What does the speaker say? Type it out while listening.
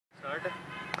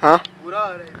हाँ पूरा आ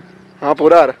रहा है। हाँ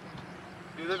पूरा आ रहा है।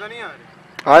 तो नहीं आ रहे?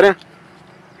 आ रहे हैं।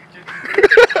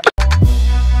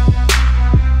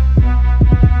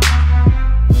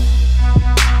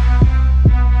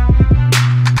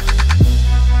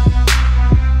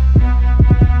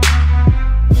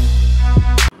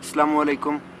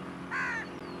 अस्सलामुअलैकुम,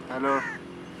 हेलो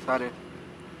सारे,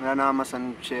 मेरा नाम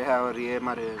हसन शेख है और ये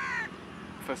हमारे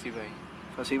फसी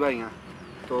भाई हैं।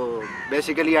 तो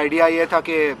बेसिकली आइडिया ये था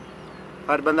कि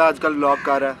हर बंदा आजकल व्लॉग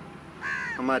कर रहा है।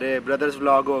 हमारे ब्रदर्स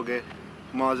व्लॉग हो गए,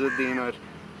 मौजूद्दीन और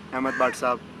अहमद भट्ट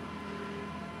साहब।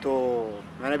 तो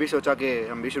मैंने भी सोचा कि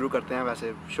हम भी शुरू करते हैं,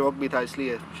 वैसे शौक़ भी था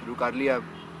इसलिए शुरू कर लिया।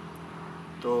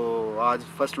 तो आज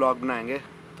फर्स्ट व्लॉग बनाएंगे,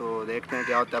 तो देखते हैं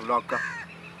क्या होता है व्लॉग का।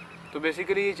 तो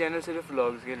बेसिकली ये चैनल सिर्फ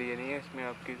व्लॉग्स के लिए नहीं है, इसमें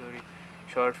आपकी थोड़ी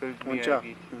शॉर्ट फिल्म भी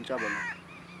आएगी। ऊंचा बोलो।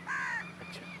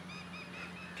 अच्छा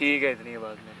ठीक है, इतनी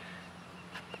बात नहीं।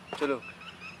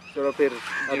 चलो फिर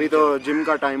अभी तो जिम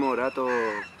का टाइम हो रहा है, तो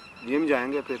जिम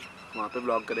जाएंगे, फिर वहाँ पे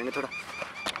ब्लॉग करेंगे थोड़ा।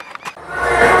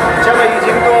 अच्छा भाई,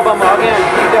 जिम तो अब हम आ गए हैं,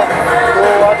 ठीक है। तो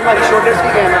आज हमारी शोल्डर्स की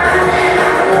गेम है,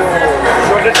 तो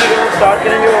शोल्डर्स की गेम स्टार्ट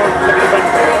करेंगे और तकरीबन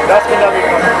 10-15 मिनट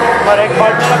का। हमारा एक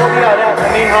पार्टनर है, वो भी आ रहा है,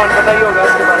 अमीन खान, पता ही होगा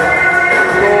उसके बारे में।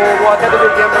 तो वो आता है तो फिर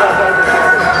गेम बनाता है।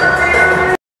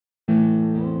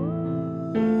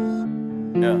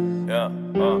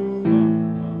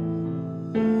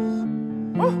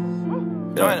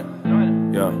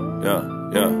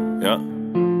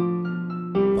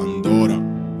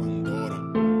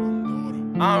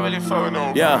 I don't really fuck with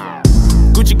no. Yeah.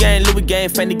 Gucci gang, Louis gang,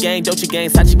 Fendi gang, Dolce gang,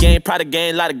 Sachi gang, Prada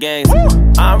gang, lot of gangs. I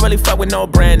don't really fuck with no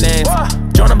brand names.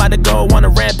 Join about to go on a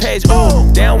rampage.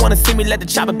 Ooh, they don't wanna see me let the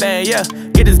chopper bang. Yeah,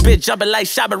 get this bitch jumping like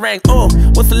Shabba Rank. Ooh,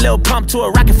 what's a little pump to a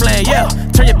rocket flame? Yeah,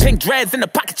 turn your pink dreads into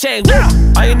pocket chain.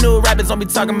 All you new rappers don't be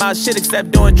talking about shit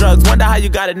except doing drugs. Wonder how you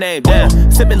got a name. Damn,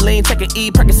 sipping lean, taking E,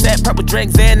 Percocet, purple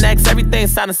drink, Xanax, everything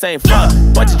sound the same. Fuck,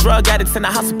 bunch of drug addicts in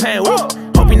the house of pain. Woo.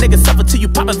 Hope you niggas suffer till you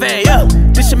pop a vein, yeah.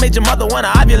 This shit made your mother wanna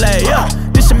ovulate, yeah.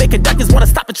 This shit make conductors wanna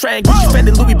stop a train. Gucci,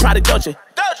 Fendi, Louis, Prada, Dolce.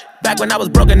 Back when I was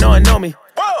broke and no one know me.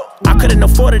 I couldn't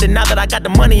afford it, and now that I got the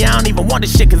money, I don't even want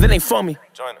this shit, cause it ain't for me.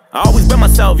 I always been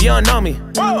myself, you don't know me.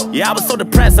 Yeah, I was so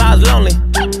depressed, I was lonely.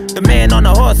 The man on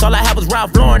the horse, all I had was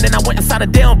Ralph Lauren, and I went inside a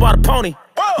deal and bought a pony.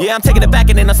 Yeah, I'm taking it back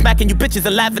and then I'm smacking you bitches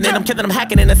and laughing, and I'm killing them,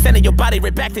 hacking and sending your body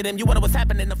right back to them. You wonder what's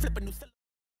happening, I'm flipping new.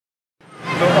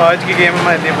 तो आज की game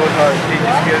हमारे लिए बहुत hard थी,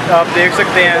 जिसके आप देख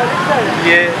सकते हैं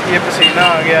ये पसीना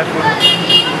आ गया पूरा।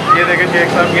 ये देखें शेख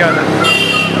साहब की हालत,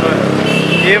 और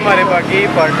ये हमारे बाकी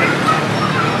पार्टनर।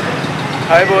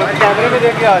 हाय बोल, कैमरे में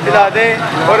देख के हाथ हिला दें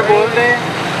और बोल दें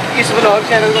इस व्लॉग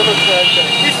चैनल को सब्सक्राइब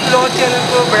करें। इस व्लॉग चैनल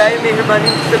को बड़ाई मेहरबानी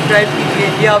सब्सक्राइब कीजिए,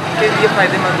 ये आपके लिए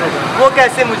फ़ायदेमंद होगा। वो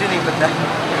कैसे मुझे नहीं पता,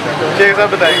 शेख साहब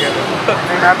बताएंगे।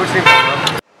 मैं कुछ नहीं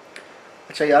बताऊँगा।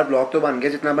 अच्छा यार, ब्लॉग तो बन गया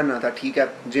जितना बनना था, ठीक है।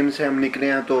 जिम से हम निकले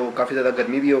हैं तो काफ़ी ज़्यादा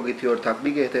गर्मी भी हो गई थी और थक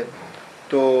भी गए थे,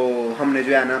 तो हमने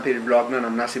जो है ना फिर ब्लॉग बनाना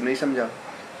मुनासिब नहीं समझा।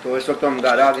 तो इस वक्त तो हम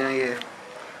घर आ गए हैं। ये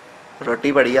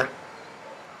रोटी बढ़िया,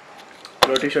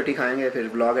 रोटी शोटी खाएंगे, फिर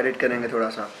ब्लॉग एडिट करेंगे थोड़ा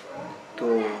सा, तो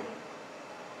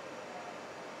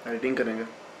एडिटिंग करेंगे।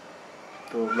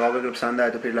 तो ब्लॉग अगर पसंद आए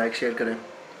तो फिर लाइक शेयर करें,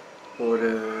 और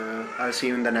आई सी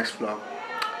you in the next blog.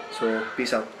 So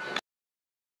peace out.